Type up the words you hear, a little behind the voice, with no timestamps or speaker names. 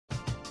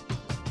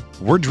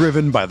We're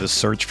driven by the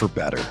search for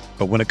better.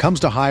 But when it comes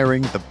to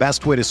hiring, the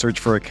best way to search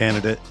for a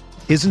candidate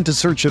isn't to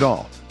search at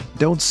all.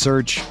 Don't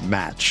search,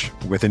 match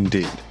with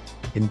Indeed.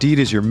 Indeed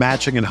is your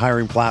matching and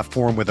hiring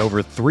platform with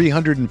over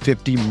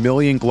 350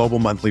 million global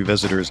monthly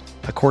visitors,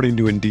 according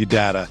to Indeed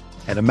data,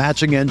 and a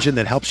matching engine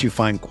that helps you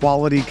find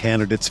quality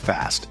candidates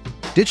fast.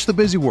 Ditch the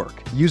busy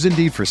work. Use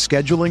Indeed for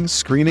scheduling,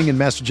 screening, and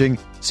messaging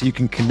so you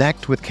can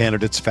connect with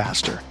candidates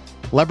faster.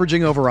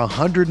 Leveraging over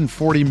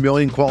 140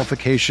 million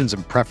qualifications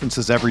and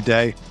preferences every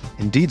day,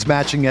 Indeed's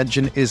matching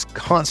engine is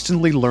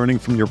constantly learning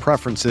from your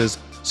preferences,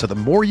 so the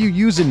more you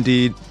use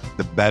Indeed,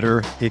 the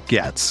better it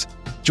gets.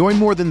 Join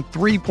more than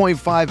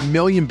 3.5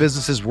 million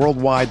businesses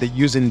worldwide that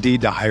use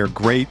Indeed to hire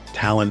great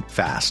talent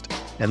fast.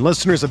 And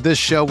listeners of this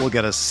show will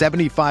get a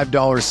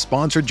 $75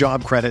 sponsored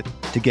job credit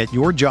to get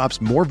your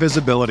jobs more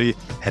visibility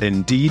at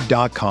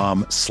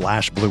Indeed.com/Blue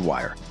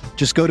Wire.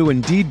 Just go to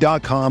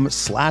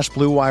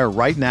Indeed.com/Blue Wire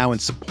right now and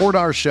support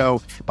our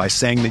show by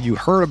saying that you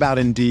heard about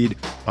Indeed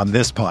on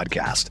this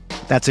podcast.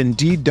 That's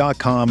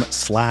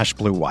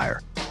Indeed.com/Blue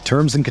Wire.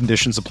 Terms and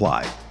conditions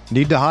apply.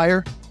 Need to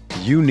hire?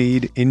 You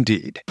need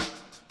Indeed.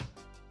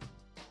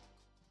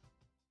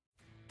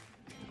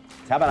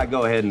 How about I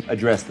go ahead and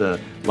address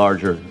the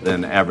larger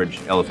than average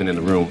elephant in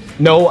the room?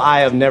 No, I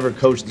have never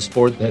coached the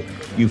sport that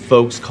you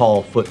folks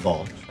call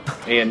football.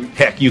 And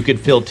heck, you could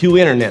fill 2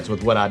 internets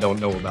with what I don't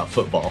know about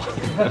football.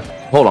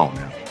 Hold on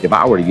now. If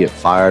I were to get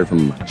fired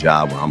from my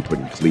job where I'm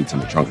putting cleats in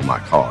the trunk of my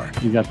car.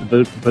 You got the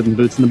boot for putting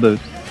boots in the boot.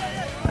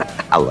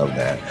 I love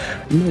that.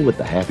 You know what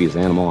the happiest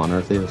animal on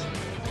earth is?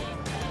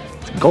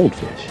 It's a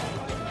goldfish.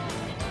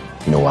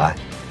 You know why?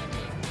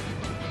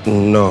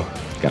 No.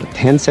 It's got a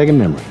 10-second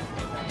memory.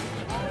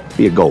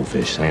 Be a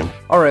goldfish, Sam.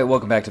 All right,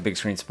 welcome back to Big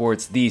Screen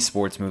Sports, the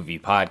sports movie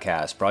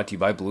podcast, brought to you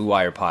by Blue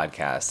Wire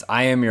Podcast.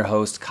 I am your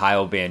host,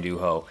 Kyle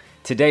Banduho.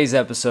 Today's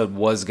episode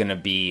was going to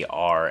be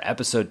our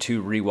episode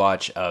 2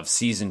 rewatch of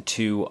season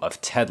 2 of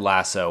Ted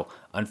Lasso.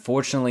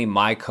 Unfortunately,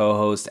 my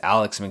co-host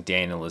Alex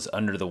McDaniel is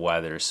under the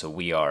weather, so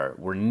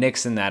we're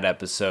nixing that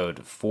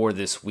episode for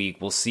this week.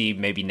 We'll see,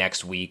 maybe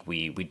next week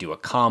we do a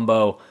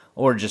combo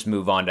or just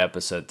move on to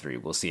episode 3.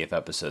 We'll see if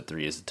episode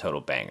 3 is a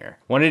total banger.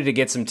 Wanted to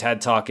get some TED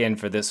Talk in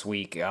for this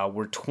week.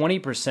 We're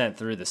 20%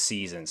 through the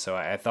season, so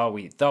I thought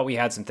we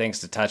had some things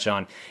to touch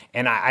on,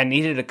 and I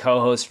needed a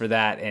co-host for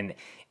that, and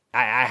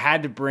I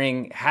had to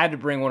bring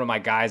one of my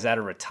guys out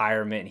of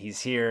retirement.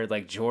 He's here,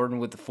 like Jordan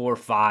with the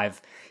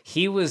 4-5.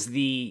 He was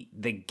the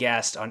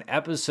guest on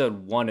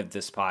episode 1 of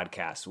this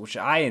podcast, which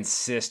I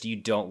insist you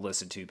don't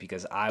listen to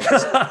because I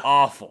was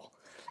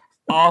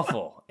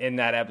awful in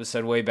that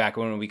episode way back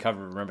when we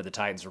covered Remember the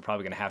Titans. We're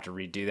probably going to have to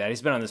redo that.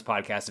 He's been on this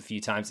podcast a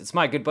few times. It's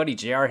my good buddy,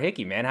 J.R.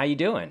 Hickey, man. How you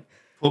doing?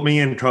 Put me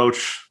in,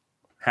 Coach.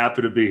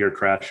 Happy to be here,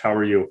 Crash. How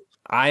are you?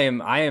 I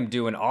am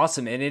doing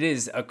awesome, and it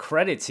is a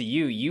credit to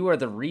you. You are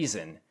the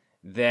reason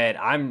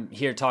that I'm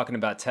here talking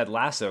about Ted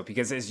Lasso,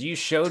 because as you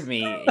showed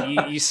me,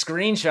 you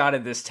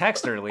screenshotted this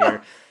text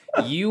earlier.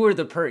 You were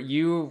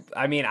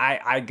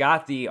I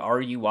got the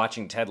 "Are you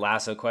watching Ted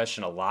Lasso?"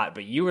 question a lot,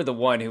 but you were the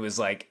one who was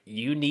like,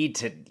 you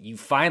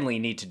finally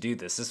need to do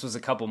this. This was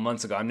a couple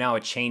months ago. I'm now a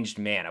changed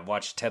man. I've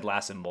watched Ted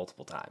Lasso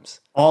multiple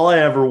times. All I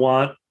ever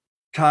want,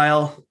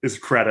 Kyle, is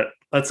credit.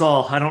 That's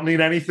all. I don't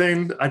need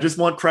anything. I just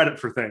want credit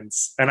for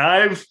things. And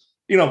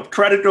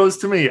credit goes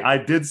to me. I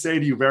did say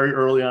to you very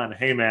early on,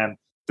 hey man,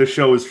 the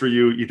show is for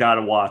you. You got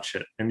to watch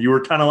it. And you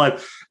were kind of like,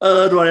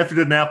 do I have to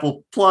get an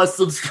Apple Plus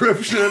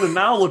subscription? And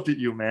now look at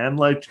you, man.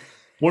 Like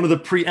one of the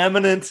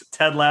preeminent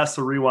Ted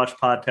Lasso rewatch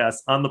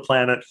podcasts on the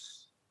planet.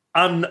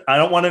 I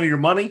don't want any of your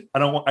money.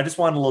 I just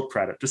want a little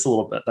credit, just a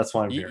little bit. That's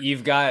why I'm here.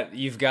 You've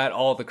got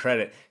all the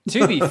credit.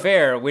 To be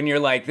fair, when you're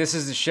like, this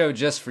is a show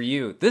just for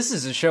you, this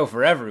is a show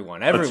for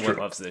everyone. Everyone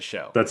loves this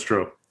show. That's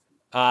true.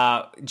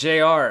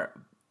 JR,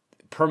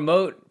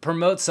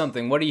 promote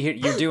something. What are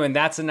you're doing?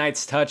 That's a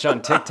nice touch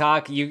on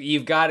TikTok.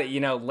 You've got it,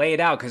 lay it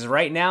out, because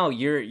right now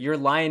you're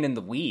lying in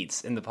the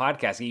weeds in the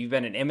podcast. You've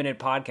been an eminent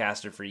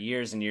podcaster for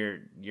years, and you're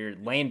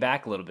laying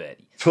back a little bit.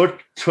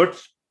 Took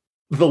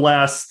the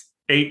last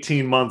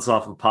 18 months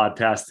off of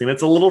podcasting.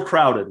 It's a little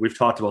crowded. We've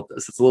talked about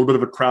this. It's a little bit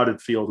of a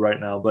crowded field right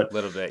now, but a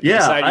little bit. You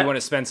decided you want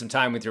to spend some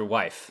time with your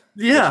wife.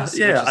 Yeah, which is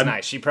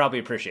nice. She probably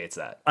appreciates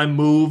that. I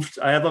moved.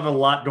 I have a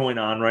lot going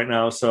on right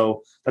now,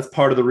 so that's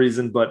part of the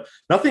reason, but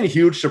nothing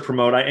huge to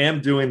promote. I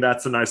am doing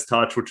That's a Nice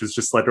Touch, which is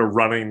just like a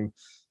running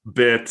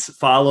bit.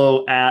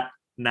 Follow at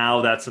Now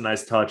That's a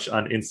Nice Touch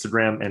on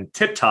Instagram and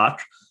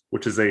TikTok,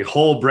 which is a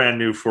whole brand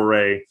new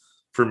foray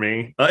for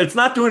me. It's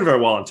not doing very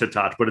well on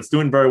TikTok, but it's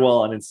doing very well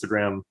on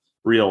Instagram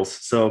Reels.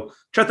 So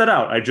check that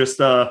out. I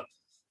just I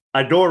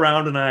go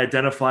around and I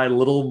identify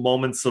little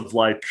moments of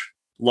like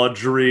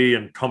luxury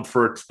and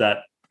comfort that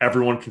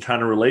everyone can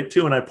kind of relate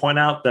to, and I point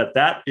out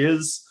that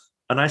is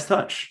a nice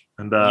touch.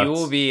 And you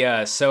will be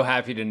so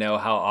happy to know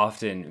how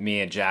often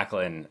me and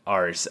Jacqueline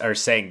are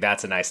saying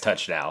that's a nice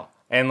touch now,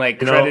 and like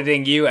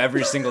crediting you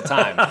every single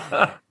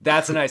time.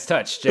 That's a nice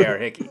touch, J.R.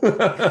 Hickey.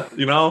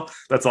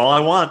 That's all I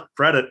want.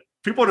 Credit.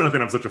 People don't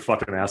think I'm such a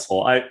fucking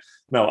asshole.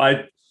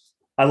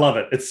 I love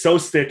it. It's so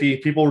sticky.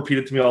 People repeat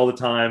it to me all the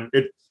time.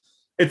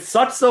 It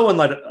sucks though when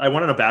like I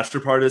went on a bachelor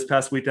party this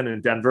past weekend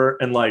in Denver,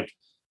 and like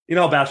you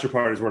know how bachelor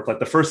parties work. Like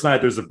the first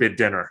night there's a big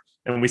dinner,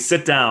 and we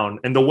sit down,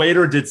 and the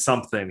waiter did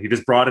something. He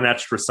just brought an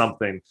extra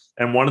something,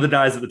 and one of the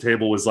guys at the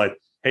table was like,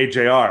 "Hey,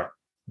 JR,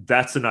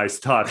 that's a nice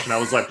touch." And I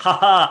was like,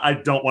 haha, I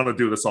don't want to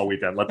do this all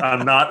weekend. Like,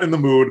 I'm not in the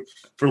mood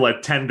for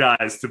like 10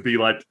 guys to be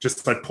like,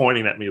 just like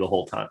pointing at me the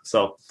whole time.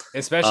 So,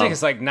 especially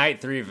because like night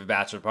 3 of a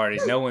bachelor party,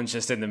 no one's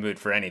just in the mood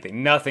for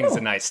anything. Nothing's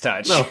a nice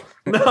touch. No.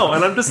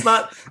 And I'm just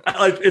not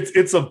like,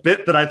 it's a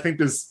bit that I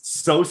think is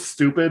so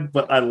stupid,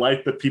 but I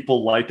like that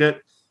people like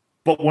it.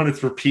 But when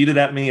it's repeated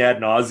at me ad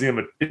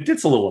nauseum, it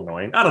gets a little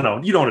annoying. I don't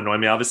know. You don't annoy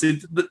me,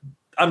 obviously.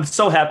 I'm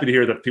so happy to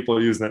hear that people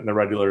are using it in their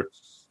regular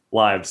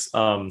lives.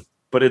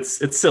 But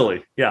it's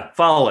silly. Yeah,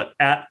 follow it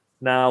at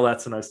Now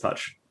That's a Nice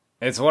Touch.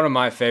 It's one of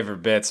my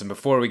favorite bits. And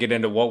before we get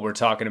into what we're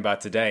talking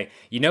about today,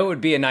 you know it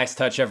would be a nice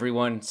touch,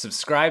 everyone,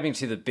 subscribing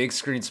to the Big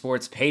Screen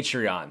Sports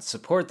Patreon.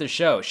 Support the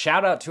show.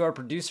 Shout out to our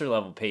producer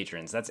level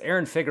patrons. That's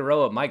Aaron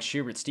Figueroa, Mike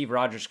Schubert, Steve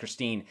Rogers,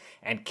 Christine,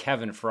 and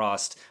Kevin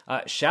Frost.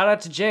 Shout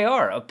out to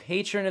JR, a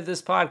patron of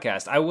this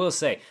podcast. I will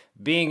say,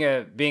 being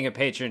a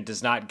patron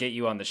does not get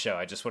you on the show.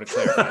 I just want to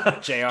clarify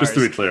that. Just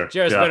to be clear.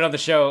 JR's been on the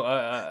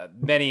show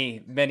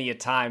many a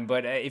time.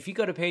 But if you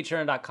go to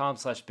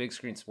patreon.com/Big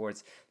Screen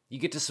Sports, you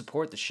get to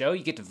support the show.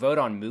 You get to vote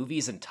on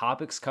movies and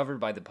topics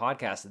covered by the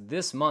podcast.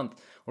 This month,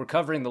 we're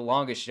covering The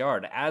Longest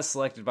Yard as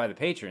selected by the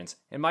patrons.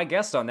 And my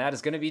guest on that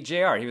is going to be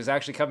JR. He was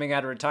actually coming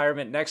out of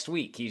retirement next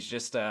week. He's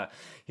just a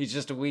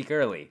week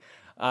early.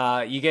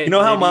 You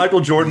know how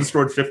Michael Jordan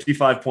scored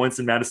 55 points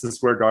in Madison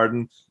Square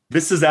Garden?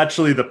 This is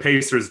actually the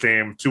Pacers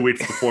game 2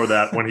 weeks before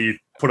that when he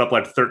put up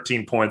like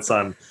 13 points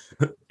on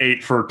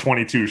 8 for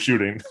 22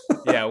 shooting.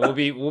 Yeah, we'll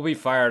be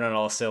firing on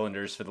all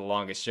cylinders for The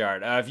Longest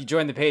Yard. If you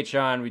join the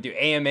Patreon, we do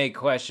AMA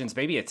questions,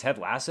 maybe a Ted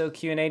Lasso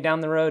Q&A down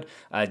the road,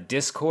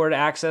 Discord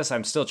access.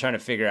 I'm still trying to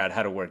figure out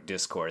how to work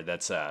Discord.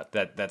 That's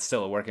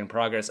still a work in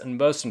progress. And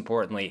most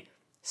importantly,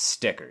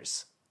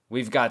 stickers.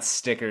 We've got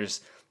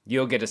stickers.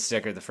 You'll get a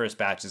sticker. The first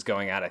batch is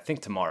going out, I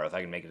think, tomorrow if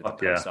I can make it to the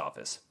post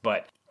office.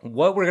 But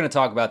what we're going to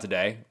talk about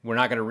today, we're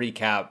not going to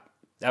recap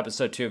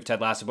episode 2 of Ted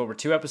Lasso, but we're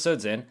 2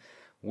 episodes in.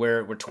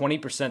 We're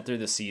 20% through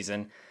the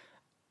season.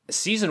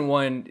 Season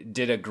 1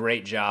 did a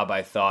great job,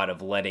 I thought,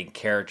 of letting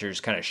characters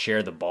kind of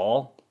share the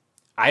ball.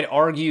 I'd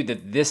argue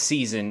that this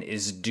season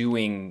is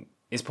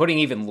putting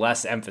even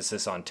less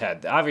emphasis on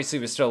Ted. Obviously,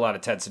 there's still a lot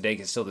of Ted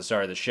Sudeikis, still the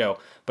star of the show,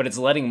 but it's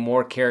letting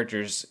more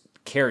characters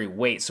carry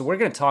weight. So we're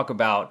going to talk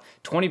about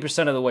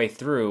 20% of the way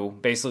through,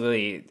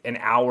 basically an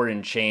hour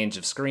and change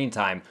of screen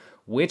time,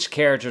 which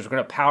characters, we're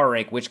going to power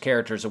rank which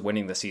characters are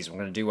winning the season.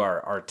 We're going to do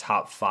our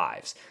top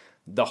 5s.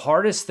 The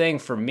hardest thing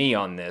for me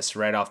on this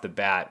right off the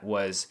bat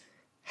was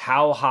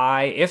how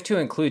high, if to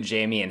include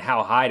Jamie, and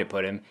how high to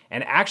put him,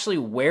 and actually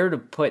where to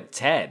put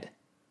Ted.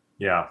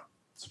 Yeah,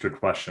 it's a good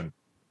question.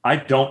 I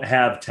don't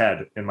have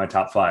Ted in my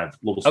top 5.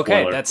 Little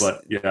spoiler,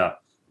 but yeah.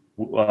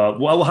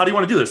 Well, how do you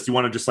want to do this? Do you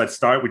want to just like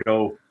start?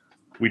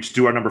 We just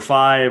do our number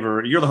 5,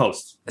 or you're the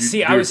host.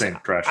 I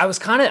was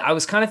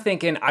kind of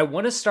thinking I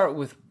want to start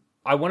with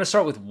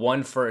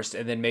 1 first,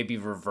 and then maybe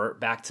revert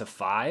back to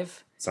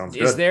 5. Sounds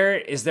good.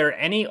 Is there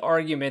any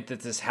argument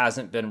that this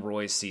hasn't been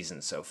Roy's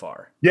season so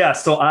far? Yeah,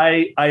 so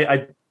I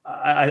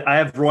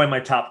have Roy in my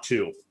top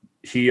 2.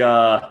 He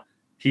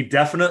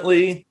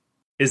definitely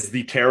is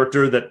the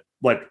character that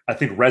like I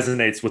think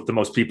resonates with the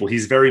most people.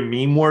 He's very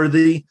meme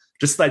worthy,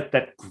 just like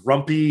that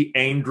grumpy,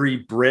 angry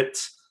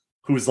Brit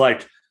who's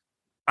like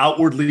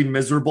outwardly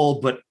miserable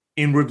but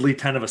inwardly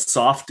kind of a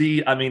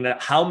softie. I mean,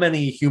 how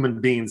many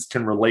human beings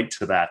can relate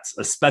to that,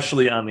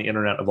 especially on the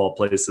internet of all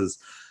places?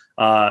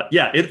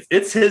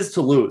 It's his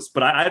to lose,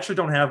 but I actually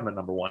don't have him at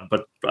number 1.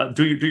 But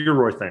do your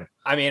Roy thing.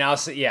 I mean, I'll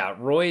say, yeah,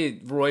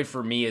 Roy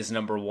for me is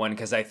number 1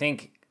 because I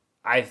think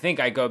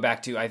I go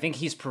back to, I think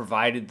he's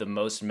provided the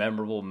most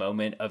memorable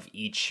moment of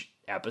each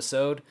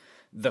episode.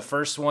 The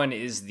first one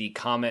is the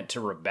comment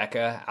to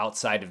Rebecca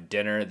outside of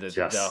dinner,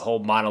 the whole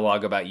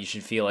monologue about you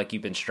should feel like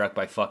you've been struck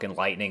by fucking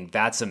lightning.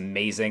 That's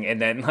amazing. And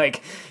then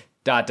like ...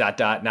 not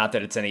that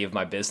it's any of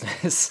my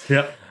business.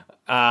 Yep.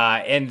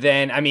 And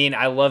then, I mean,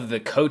 I love the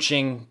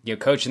coaching,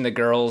 coaching the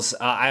girls.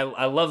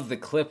 I love the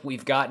clip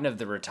we've gotten of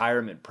the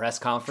retirement press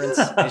conference.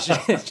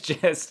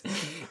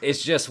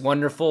 It's just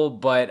wonderful.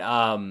 But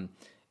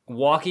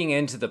walking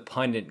into the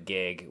pundit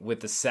gig with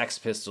the Sex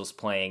Pistols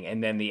playing,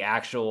 and then the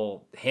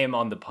actual him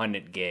on the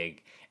pundit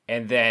gig,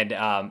 and then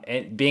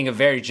and being a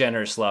very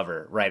generous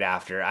lover right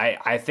after.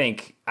 I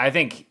think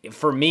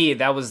for me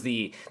that was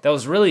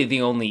really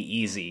the only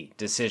easy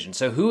decision.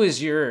 So who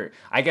is your?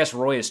 I guess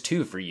Roy is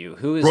 2 for you.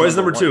 Who is Roy's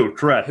number 2?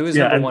 Correct. Who is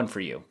number 1 for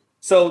you?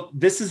 So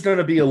this is going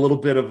to be a little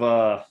bit of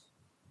a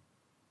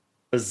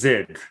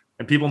zig,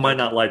 and people might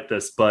not like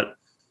this, but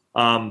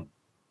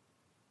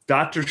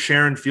Dr.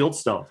 Sharon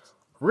Fieldstone.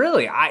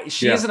 Really,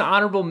 she is an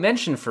honorable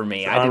mention for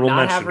me. I did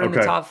not have her in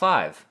the top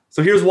 5.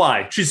 So here's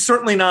why. She's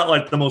certainly not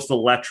like the most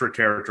electric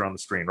character on the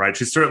screen, right?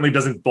 She certainly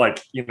doesn't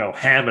like,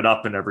 ham it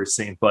up in every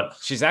scene, but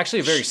she's actually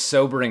a very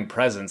sobering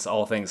presence,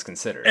 all things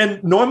considered.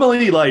 And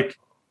normally, like,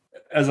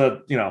 as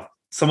a,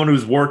 someone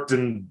who's worked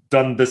and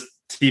done this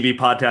TV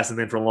podcast and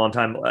thing for a long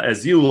time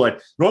as you,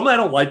 like, normally I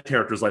don't like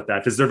characters like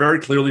that because they're very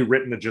clearly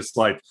written to just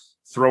like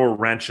throw a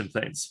wrench in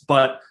things.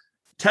 But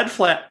Ted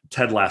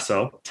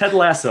Lasso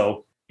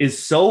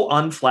is so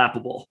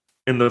unflappable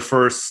in the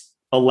first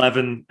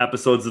 11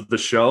 episodes of the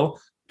show,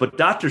 but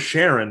Dr.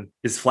 Sharon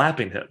is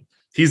flapping him.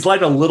 He's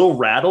like a little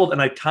rattled, and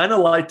I kind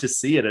of like to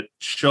see it. It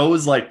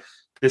shows like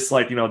this,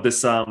 like,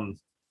 this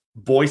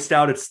Boy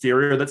Scout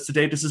exterior that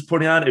Sudeikis is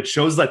putting on. It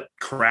shows like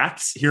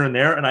cracks here and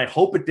there, and I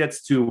hope it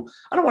gets to,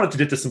 I don't want it to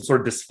get to some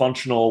sort of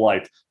dysfunctional,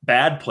 like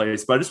bad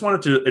place, but I just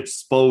wanted to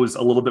expose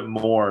a little bit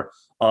more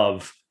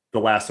of the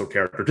Lasso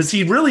character, because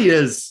he really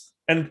is,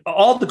 and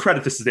all the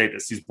credit to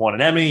Sudeikis. He's won an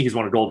Emmy, he's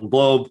won a Golden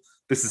Globe.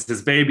 This is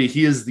his baby.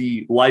 He is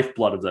the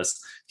lifeblood of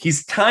this.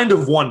 He's kind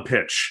of one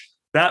pitch.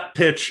 That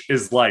pitch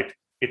is like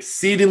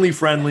exceedingly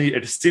friendly,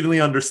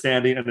 exceedingly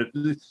understanding,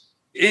 and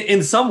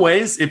in some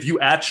ways, if you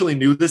actually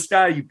knew this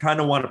guy, you kind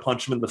of want to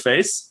punch him in the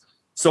face.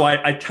 So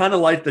I kind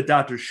of like that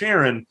Dr.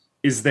 Sharon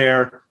is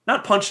there,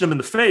 not punching him in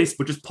the face,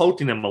 but just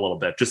poking him a little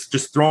bit,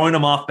 just throwing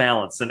him off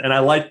balance. And I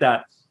like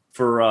that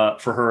for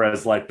her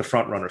as like the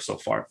front runner so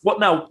far.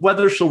 Now,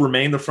 whether she'll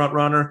remain the front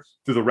runner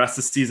through the rest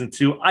of season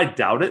 2, I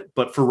doubt it.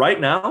 But for right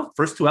now,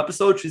 first 2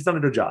 episodes, she's done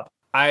a good job.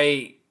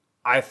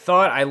 I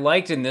thought I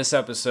liked in this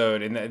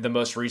episode, in the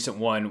most recent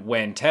one,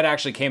 when Ted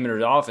actually came into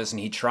the office and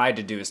he tried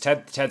to do his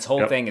Ted's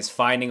whole thing is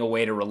finding a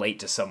way to relate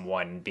to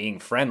someone, being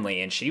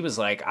friendly, and she was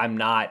like, I'm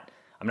not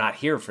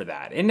here for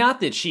that. And not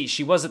that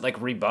she wasn't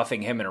like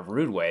rebuffing him in a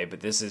rude way,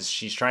 but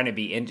she's trying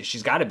to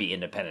she's got to be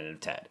independent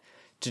of Ted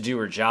to do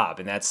her job.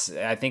 And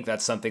I think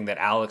that's something that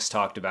Alex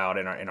talked about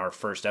in our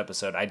first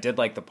episode. I did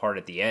like the part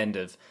at the end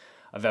of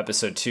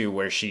episode 2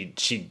 where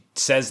she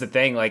says the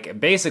thing, like,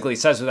 basically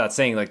says without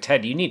saying, like,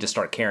 Ted, you need to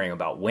start caring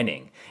about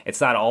winning.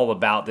 It's not all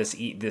about this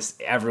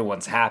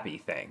everyone's happy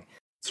thing.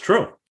 It's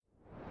true.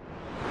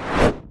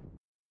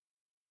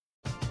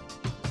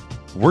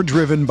 We're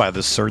driven by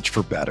the search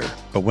for better.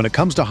 But when it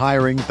comes to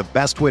hiring, the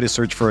best way to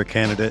search for a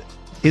candidate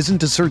isn't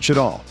to search at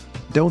all.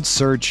 Don't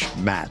search,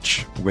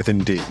 match with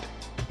Indeed.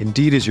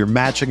 Indeed is your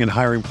matching and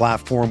hiring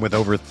platform with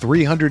over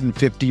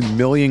 350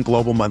 million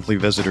global monthly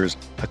visitors,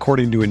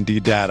 according to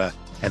Indeed data,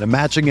 and a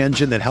matching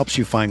engine that helps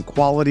you find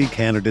quality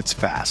candidates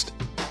fast.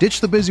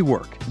 Ditch the busy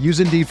work. Use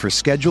Indeed for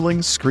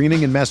scheduling,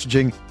 screening, and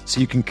messaging so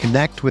you can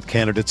connect with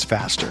candidates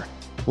faster.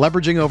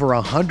 Leveraging over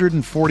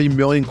 140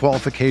 million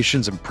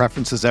qualifications and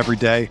preferences every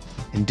day,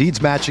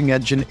 Indeed's matching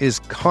engine is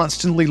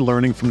constantly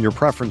learning from your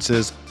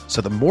preferences,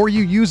 so the more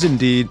you use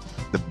Indeed,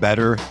 the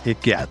better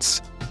it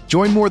gets.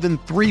 Join more than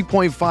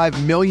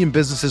 3.5 million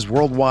businesses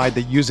worldwide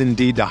that use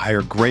Indeed to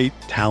hire great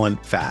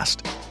talent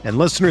fast. And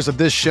listeners of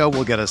this show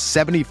will get a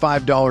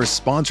 $75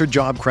 sponsored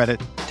job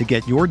credit to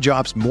get your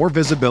jobs more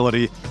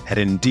visibility at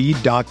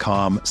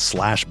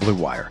Indeed.com/Blue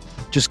Wire.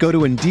 Just go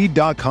to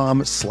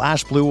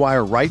Indeed.com/Blue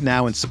Wire right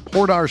now and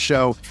support our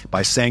show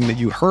by saying that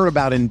you heard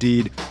about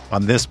Indeed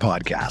on this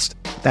podcast.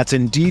 That's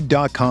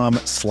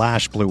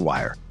Indeed.com/Blue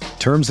Wire.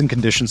 Terms and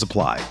conditions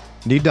apply.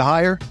 Need to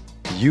hire?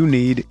 You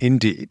need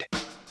Indeed.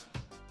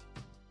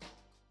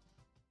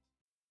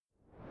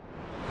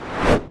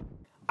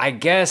 I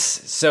guess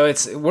so.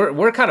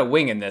 We're kind of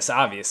winging this,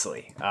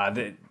 obviously.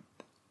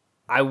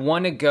 I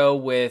want to go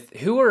with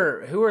who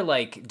are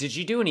like. Did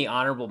you do any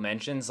honorable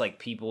mentions, like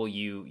people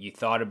you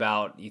thought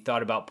about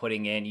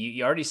putting in?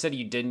 You already said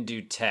you didn't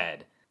do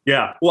Ted.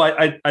 Yeah, well,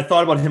 I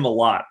thought about him a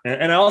lot,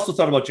 and I also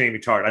thought about Jamie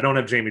Tart. I don't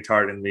have Jamie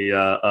Tart in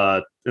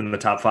the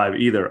top 5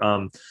 either,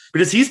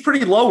 because he's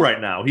pretty low right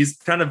now. He's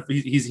kind of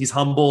he's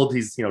humbled.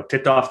 He's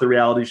ticked off the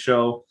reality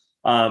show.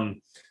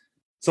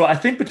 So I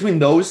think between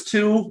those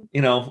two,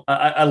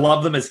 I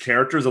love them as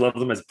characters. I love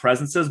them as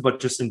presences, but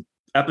just in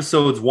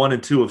episodes 1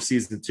 and 2 of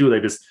season 2, they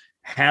just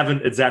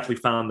haven't exactly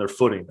found their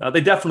footing.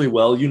 They definitely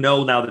will.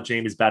 Now that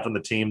Jamie's back on the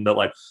team, that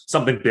like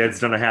something big's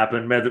going to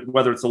happen,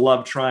 whether it's a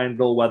love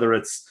triangle, whether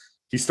it's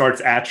he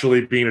starts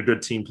actually being a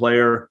good team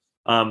player.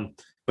 But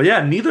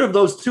yeah, neither of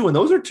those two. And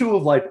those are 2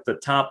 of like the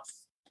top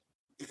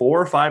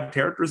 4 or 5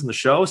 characters in the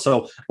show.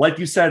 So like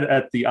you said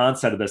at the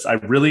onset of this, I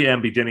really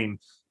am beginning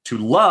to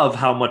love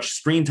how much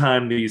screen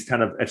time these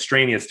kind of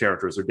extraneous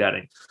characters are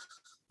getting.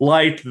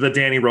 Like the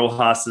Danny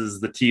Rojas's,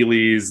 the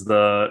Teeleys,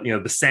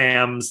 the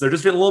Sams, they're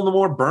just getting a little bit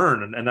more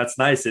burn. And that's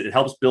nice. It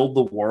helps build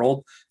the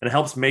world and it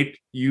helps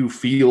make you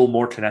feel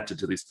more connected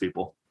to these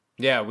people.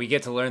 Yeah, we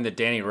get to learn that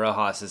Danny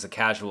Rojas is a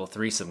casual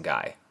threesome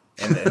guy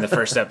in the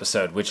first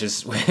episode, which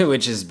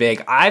is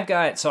big. I've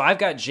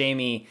got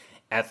Jamie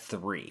at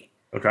 3.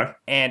 Okay.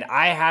 And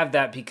I have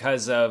that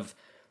because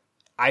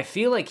I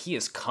feel like he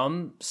has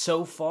come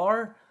so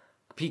far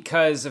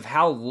because of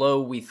how low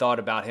we thought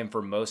about him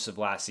for most of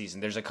last season.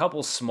 There's a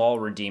couple small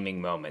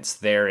redeeming moments.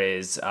 There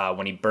is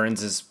when he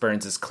burns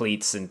his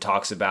cleats and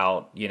talks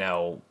about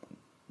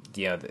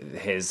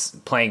his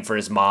playing for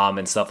his mom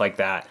and stuff like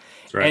that.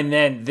 Right. And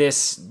then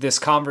this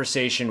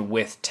conversation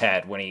with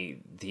Ted when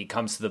he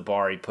comes to the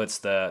bar, he puts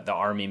the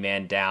army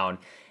man down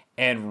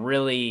and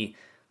really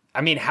I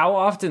mean, how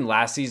often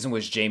last season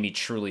was Jamie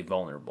truly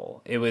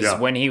vulnerable? It was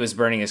when he was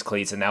burning his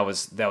cleats, and that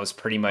was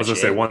pretty much. I was gonna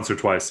say once or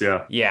twice,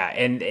 yeah. Yeah,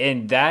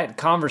 and that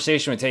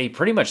conversation with Ted, he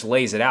pretty much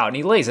lays it out, and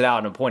he lays it out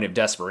in a point of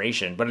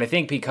desperation. But I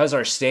think because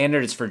our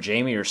standards for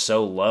Jamie are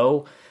so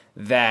low,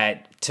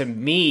 that to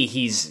me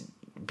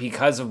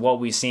because of what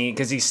we've seen,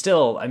 because he's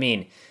still, I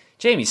mean,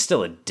 Jamie's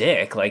still a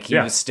dick. Like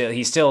he's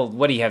still,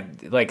 what do you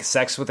have, like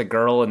sex with a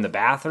girl in the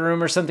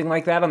bathroom or something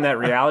like that on that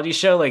reality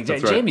show? Like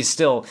Jamie's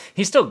still,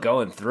 he's still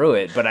going through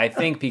it. But I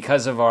think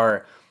because of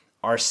our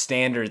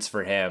standards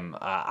for him,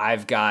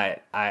 that's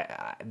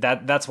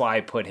why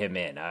I put him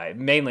in.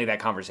 Mainly that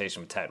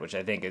conversation with Ted, which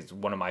I think is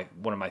one of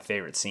my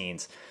favorite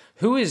scenes.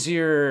 Who is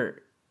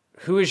your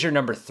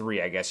number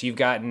 3? I guess you've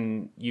got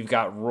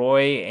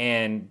Roy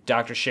and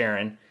Dr.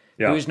 Sharon.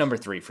 Yeah. Who's number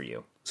 3 for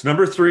you? So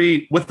number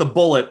 3 with the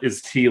bullet is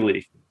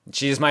Keely.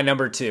 She is my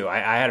number 2. I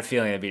had a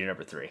feeling that'd be your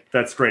number 3.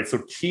 That's great. So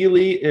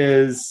Keely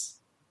is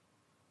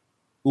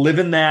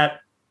living that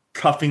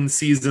cuffing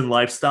season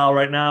lifestyle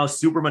right now,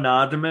 super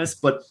monogamous,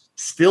 but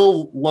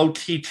still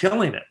low-key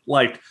killing it.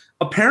 Like,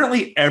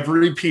 apparently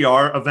every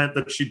PR event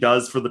that she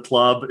does for the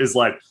club is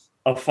like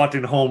a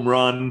fucking home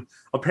run.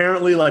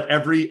 Apparently, like,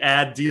 every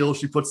ad deal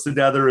she puts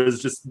together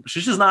is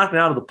she's just knocking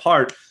it out of the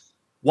park,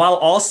 while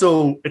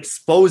also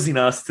exposing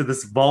us to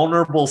this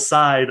vulnerable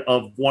side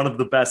of one of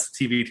the best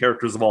TV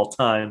characters of all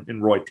time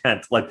in Roy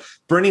Kent. Like,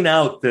 bringing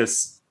out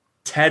this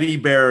teddy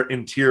bear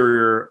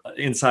interior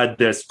inside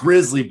this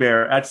grizzly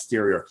bear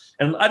exterior.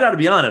 And I gotta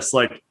be honest,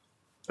 like,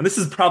 and this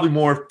is probably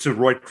more to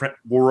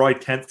Roy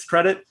Kent's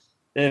credit,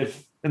 and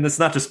it's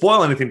not to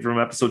spoil anything from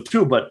episode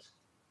 2, but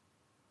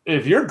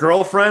if your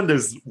girlfriend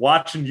is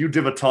watching you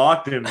give a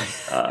talk and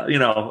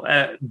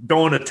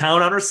going to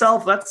town on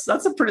herself, that's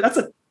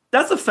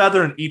a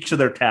feather in each of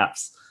their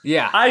caps.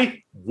 Yeah.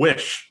 I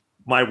wish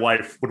my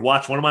wife would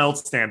watch one of my old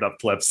stand-up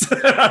clips.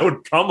 I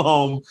would come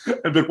home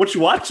and be, what you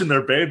watching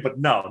there, babe? But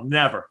no,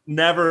 never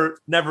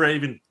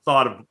even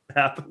thought of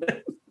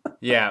happening.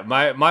 Yeah,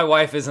 my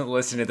wife isn't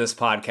listening to this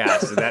podcast,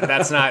 so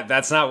that's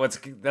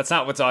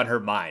not what's on her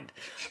mind.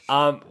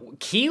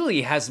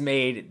 Keely has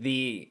made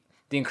the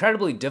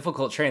incredibly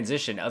difficult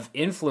transition of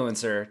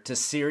influencer to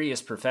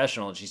serious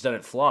professional, and she's done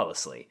it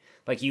flawlessly.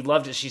 Like, he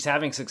loved it. She's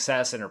having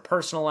success in her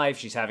personal life.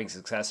 She's having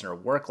success in her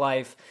work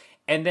life.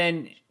 And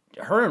then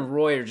her and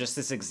Roy are just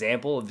this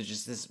example of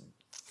just this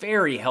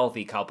very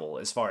healthy couple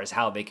as far as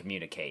how they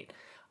communicate.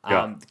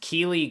 Yeah.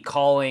 Keely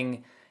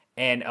calling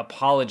and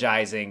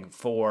apologizing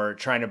for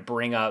trying to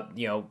bring up,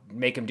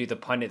 make him do the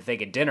pundit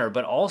thing at dinner,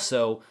 but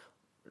also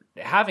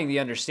having the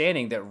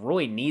understanding that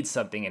Roy needs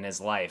something in his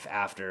life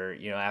after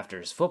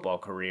his football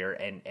career,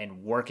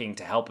 and working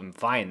to help him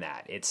find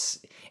that.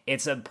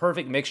 It's a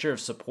perfect mixture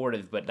of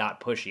supportive but not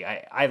pushy.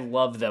 I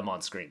love them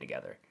on screen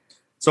together.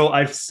 So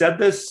I've said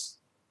this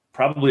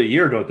probably a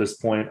year ago at this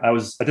point. I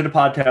did a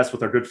podcast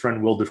with our good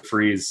friend Will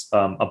DeFries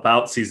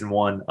about season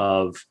 1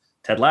 of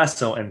Ted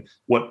Lasso, and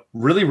what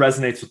really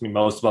resonates with me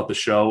most about the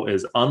show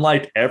is,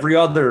 unlike every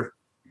other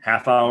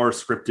half-hour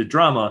scripted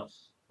drama,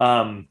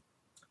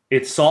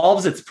 it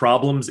solves its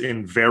problems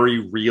in very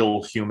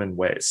real human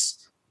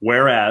ways.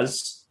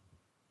 Whereas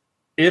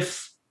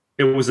if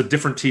it was a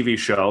different TV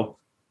show,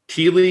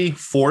 Keely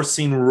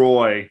forcing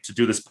Roy to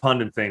do this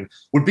pundit thing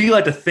would be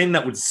like a thing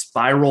that would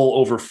spiral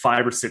over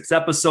 5 or 6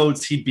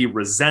 episodes. He'd be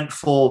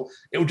resentful.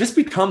 It would just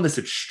become this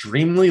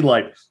extremely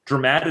like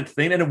dramatic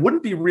thing, and it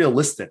wouldn't be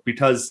realistic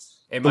because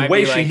it might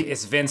be like,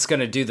 is Vince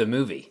going to do the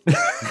movie?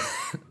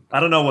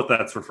 I don't know what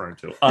that's referring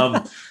to.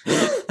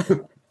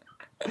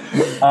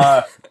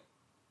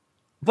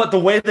 But the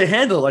way they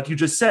handle it, like you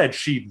just said,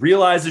 she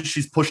realizes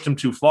she's pushed him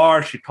too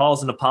far. She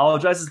calls and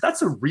apologizes.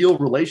 That's a real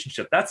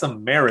relationship. That's a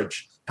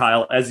marriage,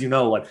 Kyle. As you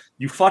know, like,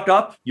 you fuck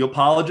up, you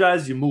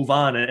apologize, you move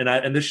on.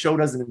 And this show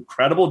does an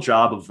incredible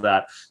job of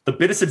that. The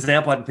biggest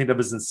example I can think of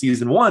is in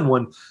season 1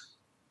 when,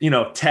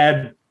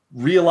 Ted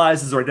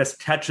realizes, or I guess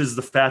catches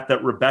the fact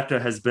that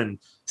Rebecca has been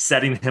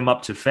setting him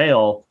up to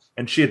fail.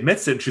 And she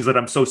admits it. And she's like,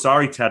 I'm so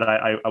sorry, Ted.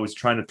 I was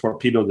trying to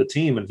torpedo the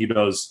team. And he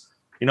goes,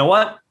 you know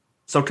what?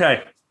 It's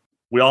okay.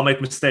 We all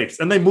make mistakes.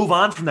 And they move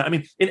on from that. I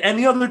mean, in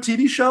any other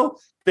TV show,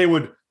 they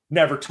would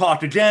never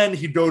talk again.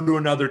 He'd go to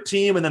another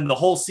team. And then the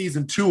whole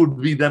season 2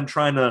 would be them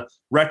trying to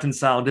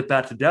reconcile and get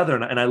back together.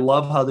 And I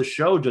love how the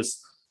show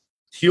just,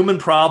 human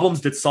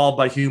problems get solved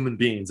by human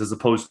beings as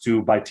opposed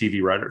to by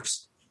TV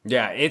writers.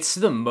 Yeah, it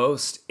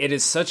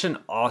is such an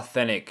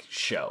authentic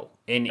show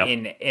in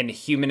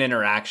human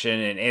interaction.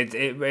 And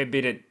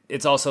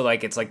it's also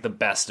like, it's like the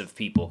best of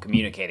people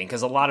communicating.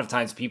 Because a lot of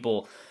times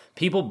people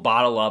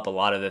bottle up a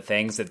lot of the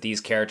things that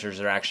these characters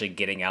are actually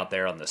getting out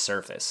there on the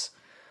surface.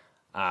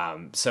 I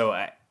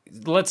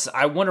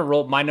want to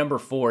roll. My number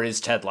 4 is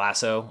Ted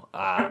Lasso.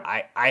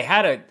 I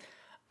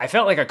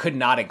felt like I could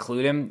not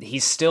include him.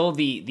 He's still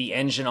the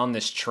engine on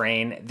this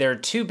train. There are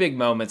 2 big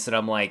moments that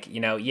I'm like,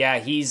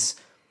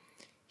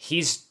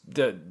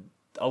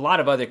 a lot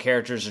of other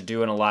characters are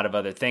doing a lot of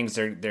other things.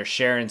 They're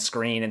sharing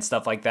screen and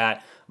stuff like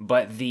that.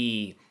 But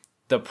the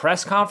the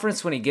press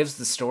conference when he gives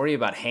the story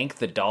about Hank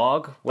the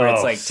dog, where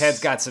it's like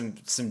Ted's got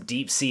some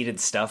deep-seated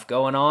stuff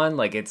going on.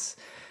 Like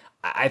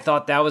I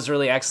thought that was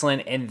really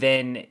excellent. And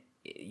then,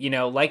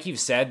 like you've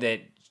said,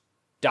 that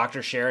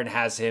Dr. Sharon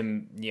has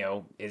him,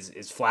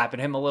 is flapping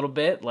him a little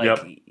bit.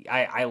 Like, yep.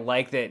 I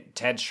like that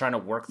Ted's trying to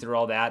work through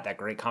all that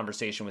great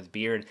conversation with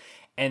Beard,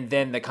 and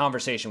then the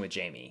conversation with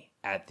Jamie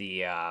at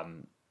the,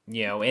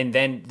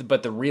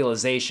 but the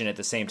realization at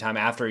the same time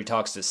after he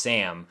talks to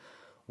Sam,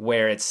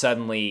 where it's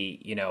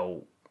suddenly,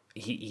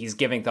 he's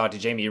giving thought to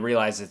Jamie. He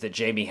realizes that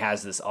Jamie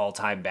has this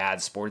all-time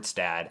bad sports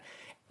dad,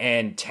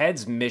 and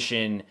Ted's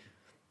mission,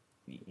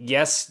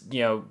 yes,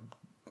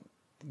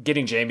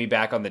 getting Jamie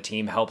back on the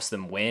team helps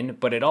them win,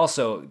 but it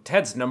also,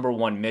 Ted's number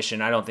one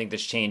mission, I don't think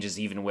this changes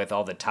even with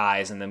all the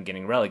ties and them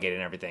getting relegated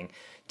and everything.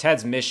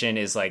 Ted's mission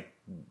is like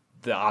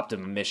the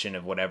optimum mission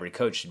of what every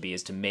coach should be,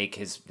 is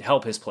to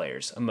help his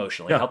players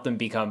emotionally, help them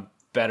become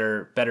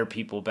better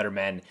people, better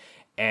men.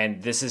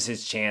 And this is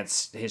his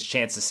chance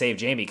to save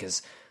Jamie,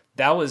 because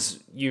that was,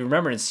 you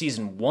remember in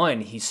season 1,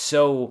 he's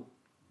so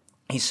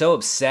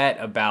upset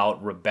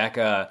about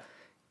Rebecca,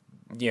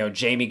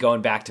 Jamie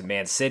going back to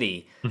Man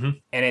City. Mm-hmm.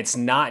 And it's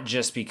not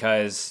just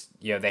because,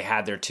 they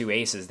had their two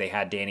aces, they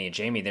had Danny and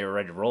Jamie, they were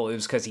ready to roll. It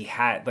was because he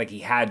had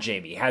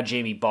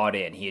Jamie bought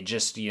in. He had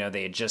just,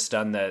 they had just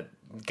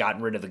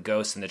gotten rid of the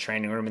ghosts in the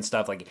training room and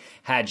stuff, like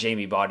had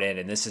Jamie bought in,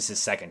 and this is his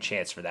second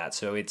chance for that.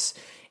 So it's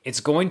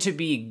going to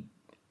be,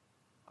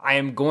 I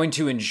am going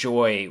to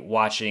enjoy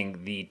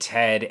watching the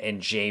Ted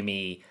and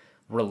Jamie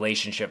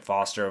relationship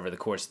foster over the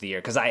course of the year,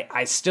 because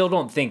I still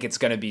don't think it's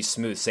going to be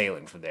smooth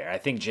sailing from there. I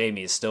think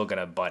Jamie is still going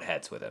to butt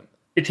heads with him.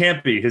 It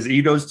can't be. His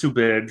ego's too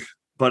big,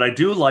 but I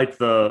do like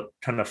the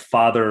kind of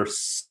father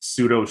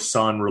pseudo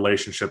son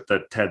relationship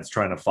that Ted's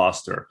trying to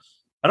foster.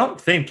 I don't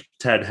think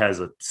Ted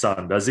has a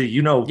son, does he?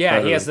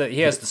 Yeah, he has a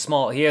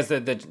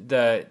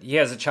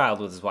child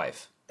with his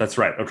wife. That's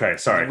right. Okay,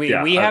 sorry.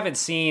 We haven't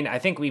seen. I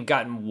think we've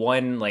gotten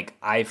one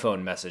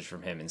iPhone message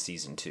from him in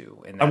season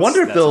 2, and I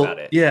wonder if they'll.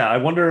 Yeah, I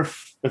wonder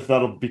if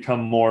that'll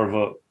become more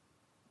of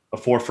a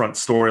forefront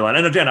storyline.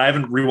 And again, I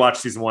haven't rewatched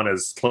season 1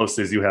 as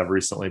closely as you have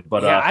recently,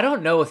 but I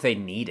don't know if they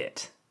need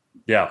it.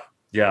 Yeah.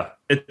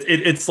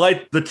 It's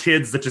like the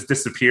kids that just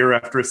disappear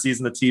after a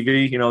season of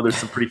TV. There's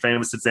some pretty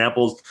famous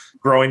examples.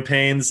 Growing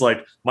Pains,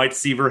 like Mike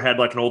Seaver had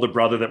like an older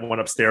brother that went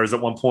upstairs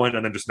at one point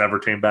and then just never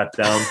came back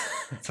down.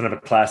 It's kind of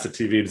a classic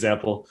TV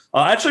example.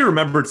 I actually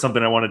remembered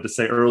something I wanted to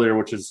say earlier,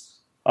 which is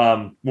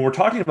when we're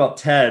talking about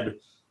Ted,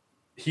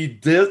 he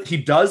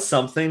does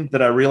something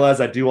that I realize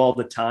I do all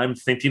the time,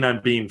 thinking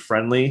I'm being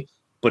friendly,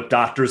 but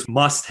doctors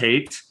must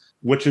hate,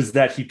 which is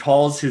that he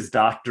calls his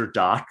doctor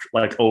Doc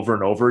like over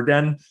and over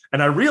again.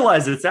 And I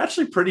realize it's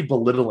actually pretty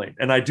belittling.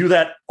 And I do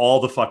that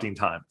all the fucking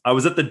time. I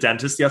was at the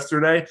dentist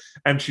yesterday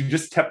and she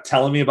just kept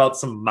telling me about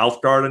some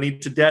mouth guard I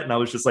need to get. And I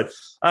was just like,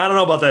 I don't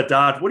know about that,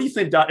 Doc. What do you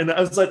think, Doc? And I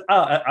was like,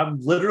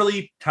 I'm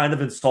literally kind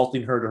of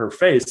insulting her to her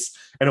face.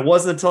 And it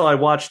wasn't until I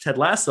watched Ted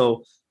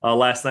Lasso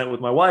last night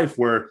with my wife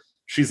where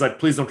she's like,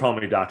 please don't call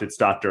me Doc, it's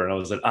Doctor. And I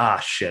was like,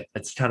 shit,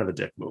 it's kind of a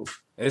dick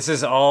move.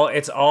 It's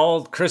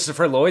all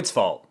Christopher Lloyd's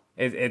fault.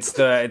 It's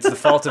the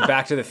fault of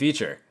Back to the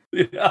Future.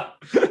 Yeah.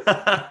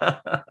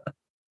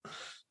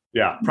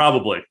 Yeah,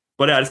 probably.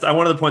 But I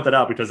wanted to point that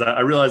out because I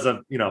realize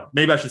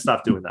maybe I should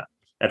stop doing that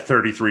at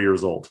 33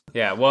 years old.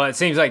 Yeah, well, it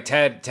seems like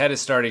Ted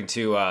is starting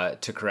to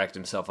correct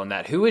himself on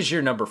that. Who is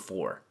your number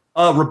 4?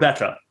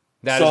 Rebecca.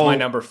 That is my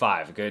number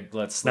 5. Good.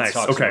 Let's nice.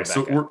 talk. Okay,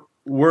 so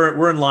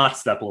we're in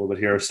lockstep a little bit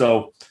here.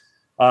 So,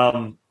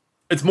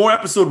 it's more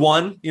episode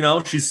 1.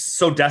 She's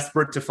so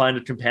desperate to find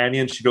a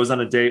companion. She goes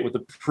on a date with a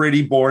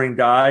pretty boring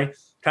guy,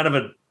 kind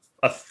of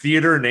a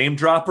theater name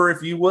dropper,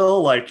 if you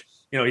will. Like,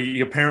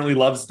 he apparently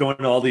loves going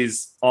to all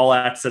these all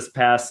access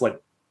pass, like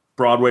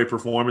Broadway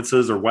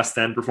performances or West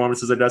End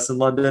performances, I guess, in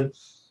London.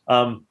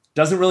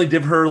 Doesn't really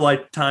give her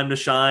like time to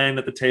shine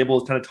at the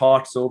table, kind of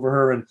talks over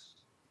her, and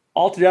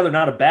altogether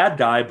not a bad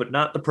guy, but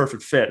not the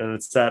perfect fit. And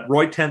it's that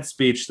Roy Kent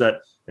speech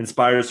that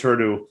inspires her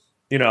to,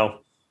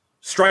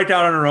 strike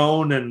out on her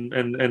own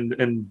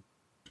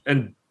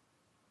and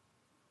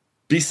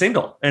be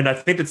single. And I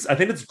think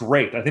it's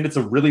great. I think it's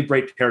a really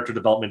great character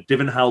development,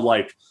 given how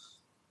like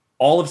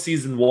all of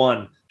season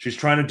 1, she's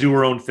trying to do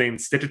her own thing,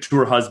 stick it to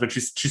her husband.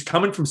 She's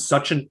coming from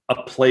such a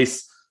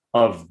place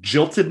of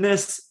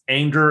jiltedness,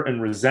 anger,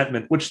 and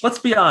resentment, which, let's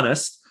be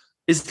honest,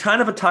 is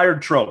kind of a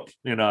tired trope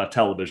in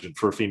television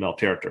for a female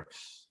character.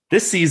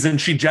 This season,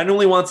 she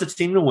genuinely wants a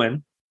team to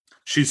win.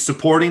 She's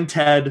supporting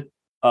Ted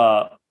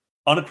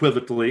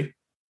unequivocally,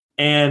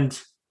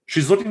 and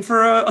she's looking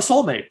for a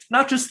soulmate,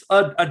 not just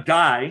a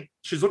guy.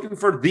 She's looking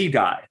for the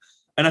guy.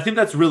 And I think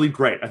that's really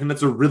great. I think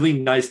that's a really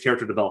nice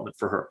character development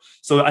for her.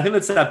 So I think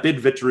that's that big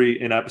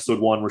victory in episode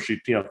 1 where she,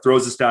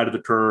 throws this guy to the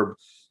curb,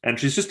 and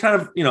she's just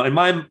kind of, in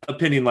my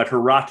opinion, like her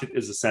rocket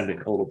is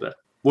ascending a little bit.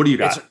 What do you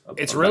got?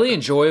 It's really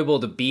enjoyable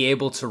to be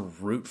able to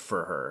root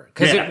for her,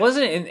 because it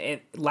wasn't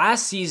in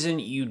last season.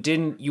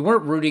 You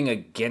weren't rooting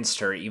against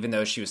her, even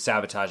though she was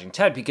sabotaging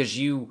Ted, because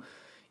you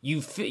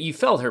you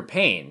felt her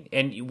pain,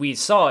 and we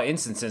saw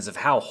instances of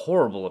how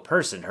horrible a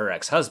person her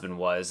ex-husband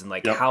was, and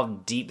like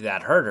how deep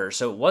that hurt her.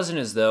 So it wasn't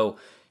as though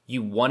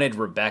you wanted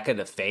Rebecca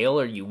to fail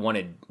or you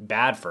wanted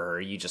bad for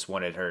her. You just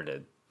wanted her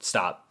to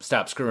stop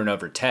screwing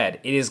over Ted.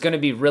 It is going to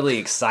be really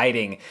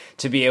exciting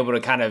to be able to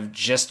kind of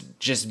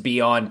just be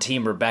on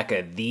Team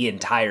Rebecca the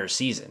entire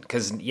season.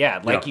 Because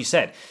you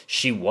said,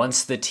 she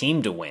wants the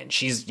team to win.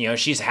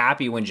 She's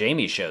happy when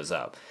Jamie shows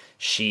up.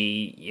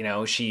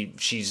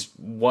 She's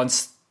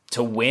wants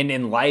to win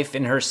in life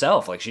in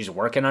herself. Like, she's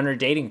working on her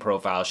dating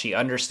profile. She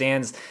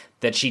understands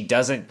that she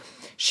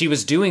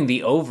was doing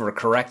the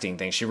overcorrecting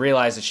thing. She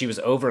realized that she was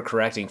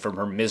overcorrecting from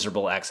her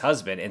miserable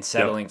ex-husband and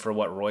settling for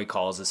what Roy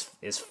calls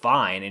is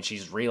fine. And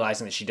she's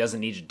realizing that she doesn't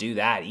need to do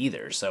that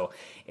either. So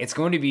it's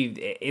going to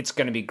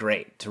be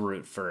great to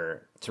root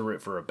for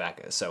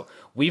Rebecca. So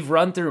we've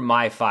run through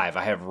my 5.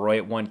 I have Roy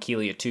at 1,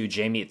 Keely at 2,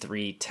 Jamie at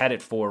 3, Ted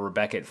at 4,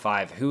 Rebecca at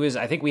 5.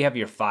 I think we have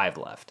your 5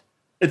 left.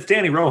 It's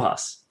Dani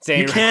Rojas.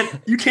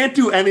 You can't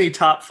do any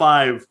top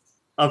 5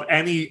 of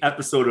any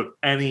episode of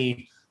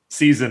any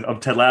season of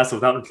Ted Lasso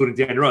without including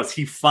Dani Rojas.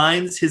 He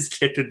finds his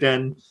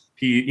Chittenden.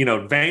 He,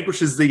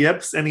 vanquishes the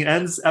Yips, and he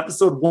ends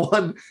episode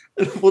 1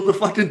 with a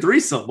fucking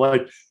threesome.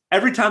 Like,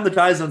 every time the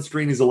guy's on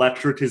screen, he's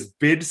electric. His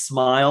big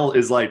smile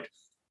is like,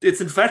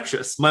 it's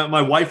infectious.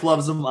 My wife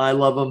loves him. I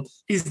love him.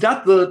 He's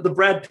got the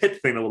Brad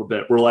Pitt thing a little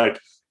bit, where like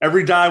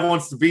every guy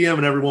wants to be him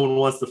and every woman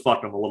wants to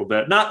fuck him a little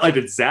bit. Not like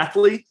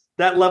exactly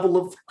that level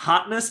of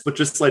hotness, but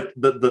just like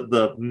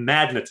the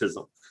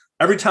magnetism.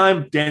 Every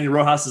time Dani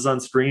Rojas is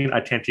on screen, I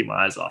can't keep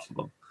my eyes off of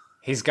him.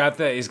 He's got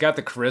the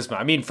charisma.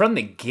 I mean, from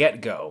the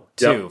get-go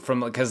too.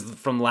 Because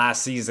from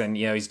last season,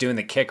 he's doing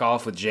the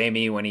kickoff with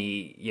Jamie when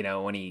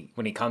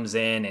he comes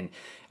in, and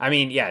I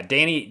mean,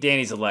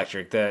 Danny's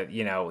electric.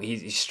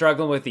 He's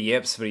struggling with the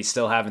yips, but he's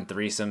still having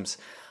threesomes.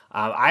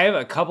 I have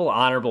a couple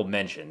honorable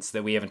mentions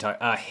that we haven't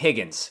talked.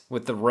 Higgins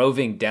with the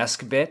roving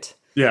desk bit.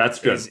 Yeah, that's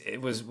good. It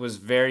was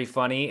very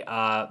funny.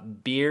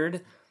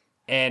 Beard,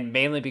 and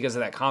mainly because of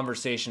that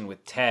conversation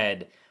with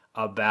Ted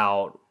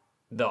about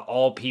the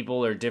all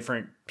people are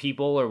different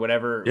people or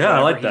whatever. Yeah, I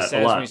like he that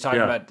says a lot. When he's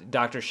talking about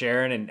Dr.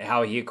 Sharon and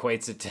how he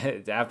equates it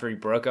to after he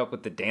broke up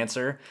with the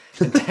dancer.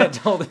 And Ted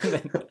told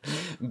him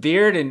that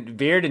Beard and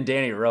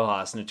Dani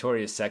Rojas,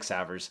 notorious sex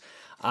havers.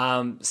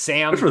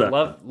 Sam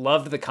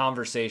loved the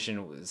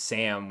conversation with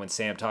Sam when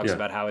Sam talks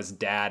about how his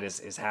dad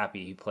is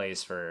happy he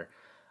plays for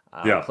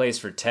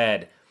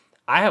Ted.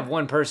 I have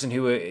one person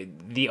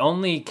the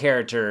only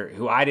character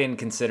who I didn't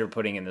consider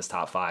putting in this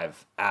top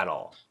 5 at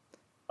all.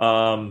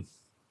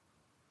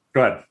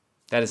 Go ahead.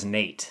 That is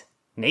Nate.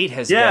 Nate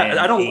has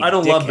I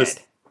don't love this.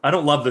 I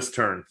don't love this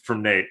turn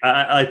from Nate.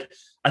 I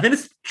think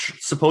it's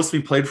supposed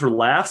to be played for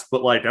laughs,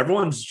 but like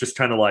everyone's just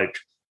kind of like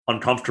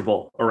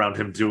uncomfortable around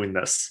him doing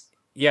this.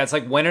 Yeah, it's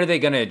like, when are they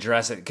going to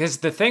address it? Because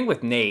the thing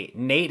with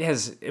Nate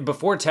has,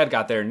 before Ted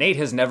got there, Nate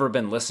has never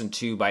been listened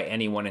to by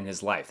anyone in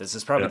his life. This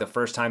is probably the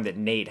first time that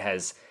Nate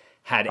has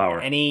had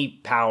any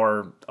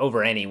power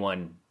over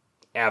anyone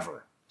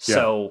ever. Yeah.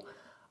 So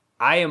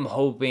I am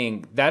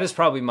hoping, that is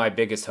probably my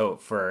biggest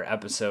hope for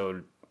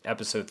episode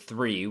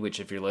 3, which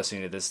if you're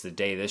listening to this the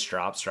day this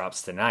drops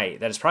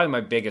tonight, that is probably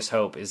my biggest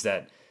hope, is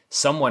that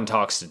someone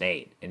talks to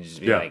Nate and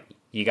just be like,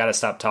 you got to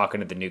stop talking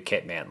to the new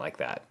Kit Man like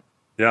that.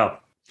 Yeah.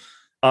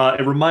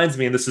 It reminds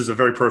me, and this is a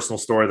very personal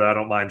story that I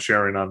don't mind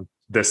sharing on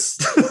this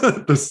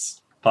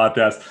this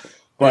podcast.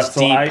 But this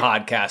deep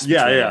podcast.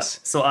 Yeah.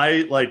 So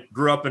I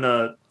grew up in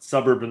a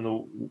suburb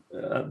in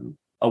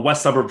a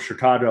west suburb of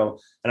Chicago,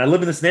 and I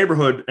lived in this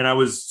neighborhood, and I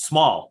was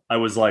small. I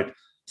was like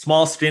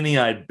small, skinny.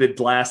 I had big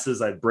glasses,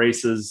 I had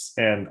braces,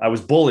 and I was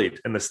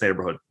bullied in this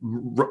neighborhood,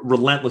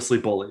 relentlessly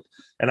bullied.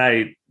 And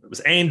I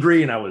was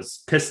angry, and I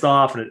was pissed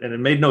off, and it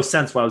made no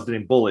sense why I was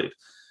getting bullied.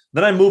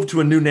 Then I moved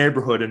to a new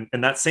neighborhood,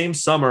 and that same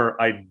summer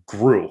I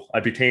grew. I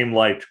became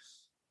like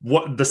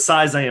what the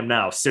size I am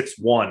now,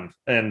 6'1",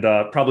 and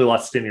probably a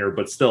lot skinnier,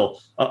 but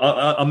still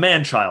a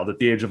man child at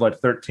the age of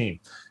 13.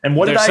 And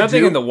what There's did I do?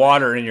 Something in the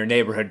water in your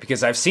neighborhood,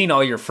 because I've seen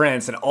all your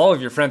friends, and all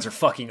of your friends are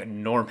fucking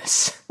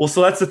enormous. Well,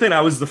 so that's the thing. I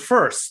was the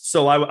first.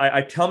 So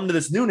I come to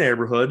this new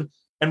neighborhood,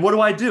 and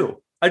what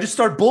do? I just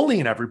start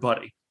bullying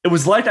everybody. It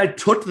was like I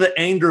took the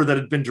anger that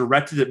had been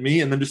directed at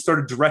me and then just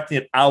started directing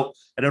it out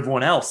at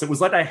everyone else. It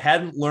was like I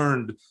hadn't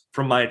learned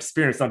from my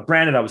experience. Now,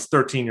 granted, I was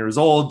 13 years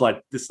old.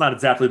 Like, it's not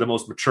exactly the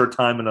most mature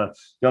time in a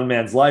young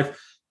man's life.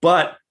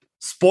 But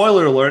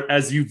spoiler alert,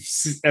 as you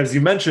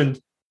mentioned,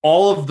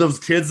 all of those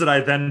kids that I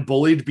then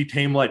bullied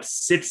became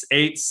 6'8",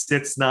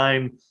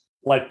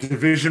 6'9",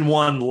 Division I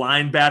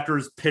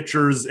linebackers,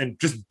 pitchers, and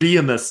just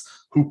behemoths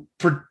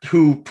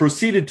who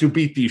proceeded to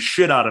beat the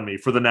shit out of me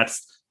for the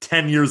next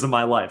 10 years of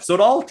my life. So it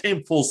all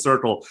came full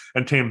circle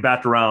and came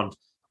back around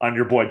on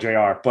your boy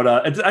JR.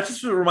 But it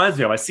just reminds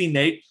me of, I see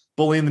Nate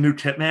bullying the new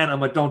Kit Man. I'm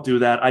like, don't do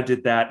that. I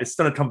did that. It's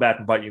going to come back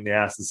and bite you in the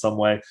ass in some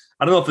way.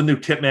 I don't know if the new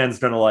Kit Man's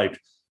going to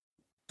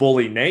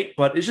bully Nate,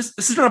 but this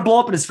is going to blow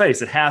up in his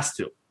face. It has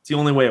to. It's the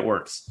only way it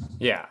works.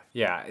 Yeah.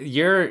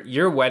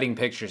 Your wedding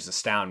pictures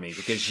astound me,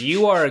 because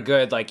you are a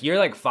good,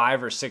 you're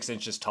 5 or 6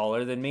 inches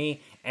taller than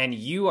me, and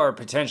you are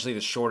potentially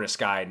the shortest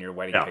guy in your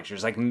wedding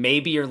pictures. Like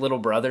maybe your little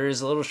brother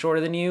is a little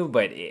shorter than you,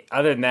 but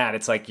other than that,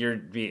 it's like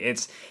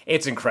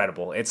it's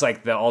incredible. It's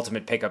like the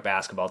ultimate pickup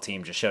basketball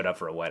team just showed up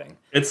for a wedding.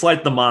 It's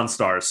like the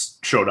Monstars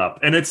showed up,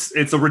 and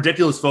it's a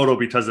ridiculous photo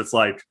because it's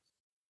like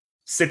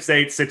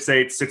 6'8",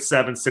 6'8",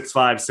 6'7",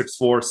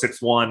 6'5",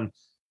 6'4", 6'1",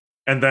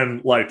 and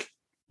then like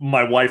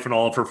my wife and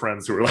all of her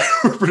friends who were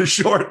pretty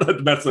short.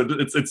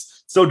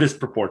 It's so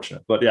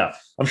disproportionate. But yeah,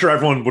 I'm sure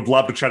everyone would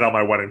love to check out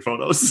my wedding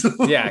photos.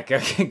 Yeah,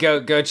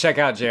 go check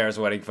out JR's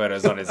wedding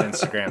photos on his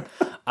Instagram.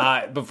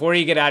 Before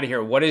you get out of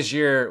here, what's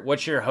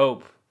your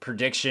hope,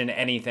 prediction,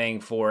 anything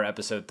for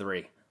episode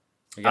 3?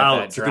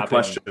 It's a good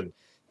question.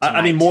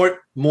 I mean, more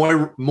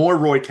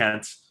Roy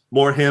Kent,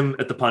 more him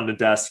at the pundit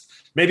desk.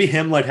 Maybe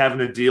him like having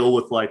to deal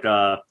with like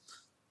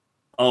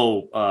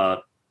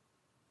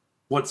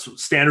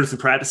what's standards and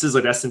practices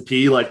like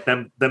S&P, like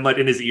them like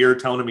in his ear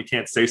telling him he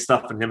can't say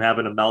stuff and him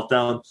having a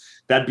meltdown.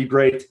 That'd be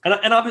great.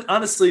 And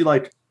honestly,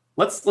 like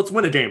let's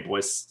win a game,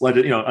 boys. Let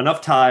it,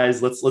 enough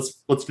ties. Let's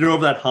get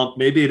over that hump.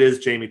 Maybe it is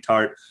Jamie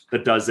Tart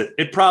that does it.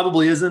 It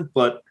probably isn't,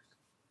 but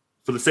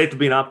for the sake of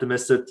being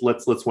optimistic,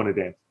 let's win a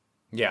game.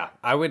 Yeah,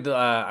 I would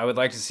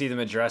like to see them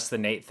address the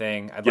Nate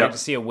thing. I'd like to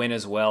see a win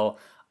as well.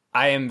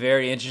 I am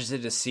very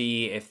interested to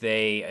see if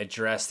they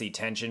address the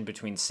tension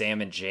between Sam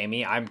and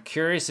Jamie. I'm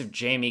curious if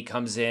Jamie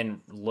comes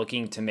in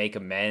looking to make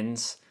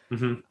amends.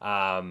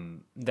 Mm-hmm.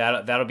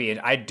 That'll be it.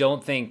 I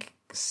don't think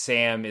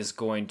Sam is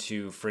going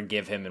to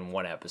forgive him in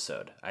one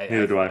episode.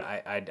 Neither do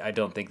I. I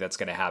don't think that's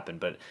going to happen,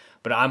 but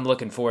I'm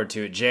looking forward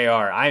to it.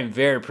 JR, I am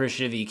very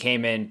appreciative that you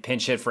came in,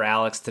 pinch hit for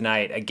Alex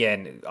tonight.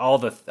 Again, all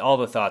the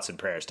thoughts and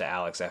prayers to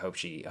Alex. I hope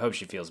she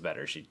feels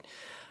better.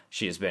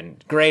 She has been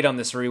great on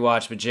this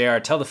rewatch. But JR,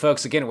 tell the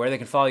folks again where they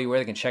can follow you, where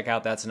they can check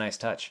out That's a Nice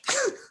Touch.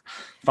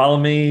 Follow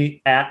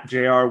me at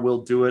JR Will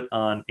Do It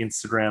on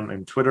Instagram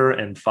and Twitter,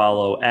 and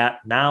follow at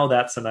Now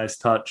That's a Nice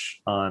Touch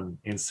on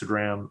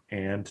Instagram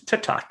and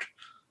TikTok.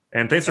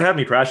 And thanks for having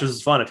me, Crash. This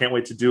is fun. I can't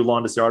wait to do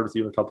Longest Yard with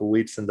you in a couple of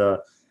weeks and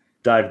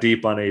dive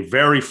deep on a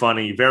very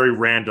funny, very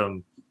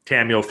random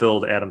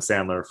cameo-filled Adam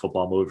Sandler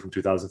football movie from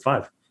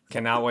 2005.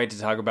 Cannot wait to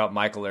talk about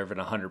Michael Irvin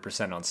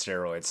 100% on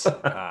steroids.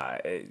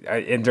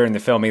 And during the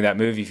filming of that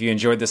movie, if you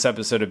enjoyed this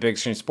episode of Big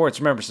Screen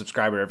Sports, remember,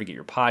 subscribe wherever you get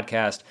your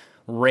podcast,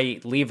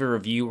 rate, leave a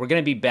review. We're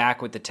going to be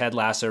back with the Ted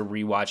Lasso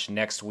rewatch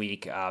next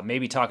week.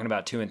 Maybe talking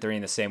about 2 and 3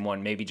 in the same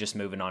one, maybe just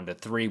moving on to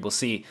 3. We'll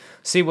see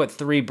what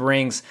 3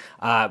 brings.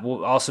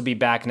 We'll also be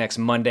back next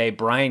Monday.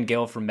 Brian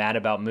Gill from Mad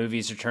About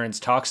Movies returns,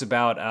 talks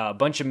about a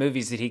bunch of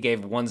movies that he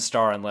gave 1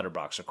 star on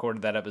Letterboxd.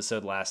 Recorded that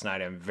episode last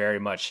night. I'm very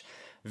much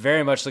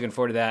looking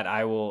forward to that.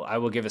 I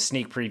will give a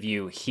sneak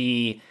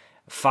preview.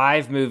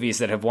 5 movies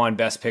that have won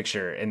Best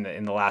Picture in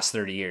the last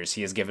 30 years,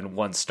 he has given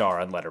 1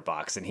 star on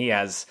Letterboxd, and he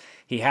has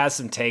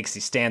some takes. He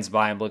stands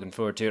by. I'm looking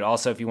forward to it.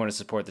 Also, if you want to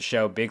support the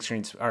show,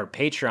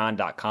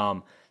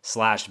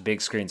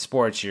 patreon.com/Big Screen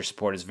Sports. Your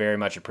support is very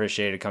much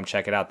appreciated. Come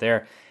check it out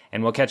there,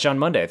 and we'll catch you on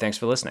Monday. Thanks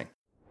for listening.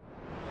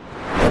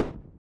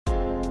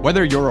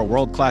 Whether you're a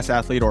world-class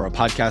athlete or a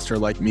podcaster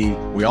like me,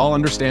 we all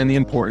understand the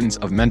importance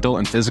of mental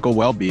and physical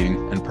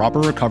well-being and proper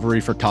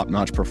recovery for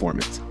top-notch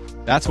performance.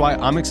 That's why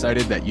I'm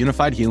excited that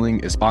Unified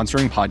Healing is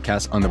sponsoring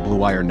podcasts on the Blue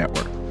Wire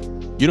Network.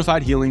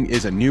 Unified Healing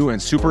is a new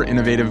and super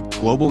innovative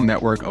global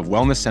network of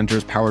wellness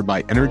centers powered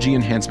by Energy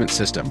Enhancement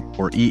System,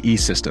 or EE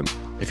System.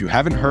 If you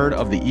haven't heard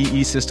of the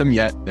EE System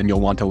yet, then you'll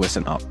want to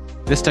listen up.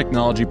 This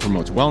technology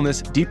promotes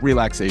wellness, deep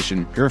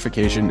relaxation,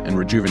 purification, and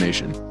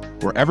rejuvenation.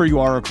 Wherever you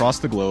are across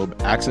the globe,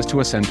 access to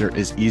a center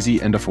is easy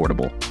and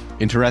affordable.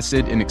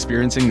 Interested in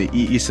experiencing the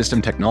EE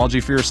System technology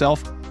for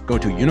yourself? Go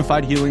to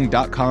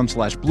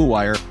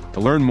unifiedhealing.com/bluewire to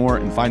learn more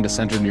and find a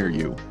center near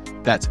you.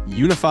 That's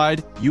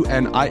unified,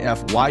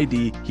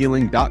 UNIFYD,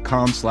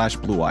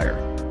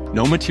 healing.com/bluewire.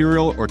 No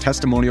material or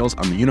testimonials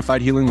on the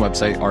Unified Healing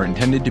website are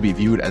intended to be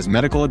viewed as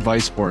medical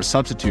advice or a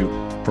substitute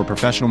for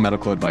professional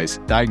medical advice,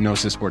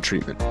 diagnosis, or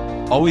treatment.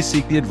 Always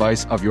seek the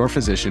advice of your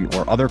physician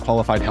or other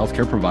qualified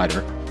healthcare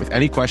provider with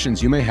any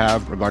questions you may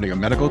have regarding a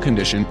medical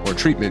condition or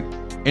treatment,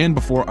 and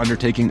before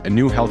undertaking a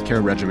new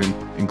healthcare regimen,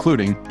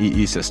 including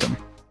EE System.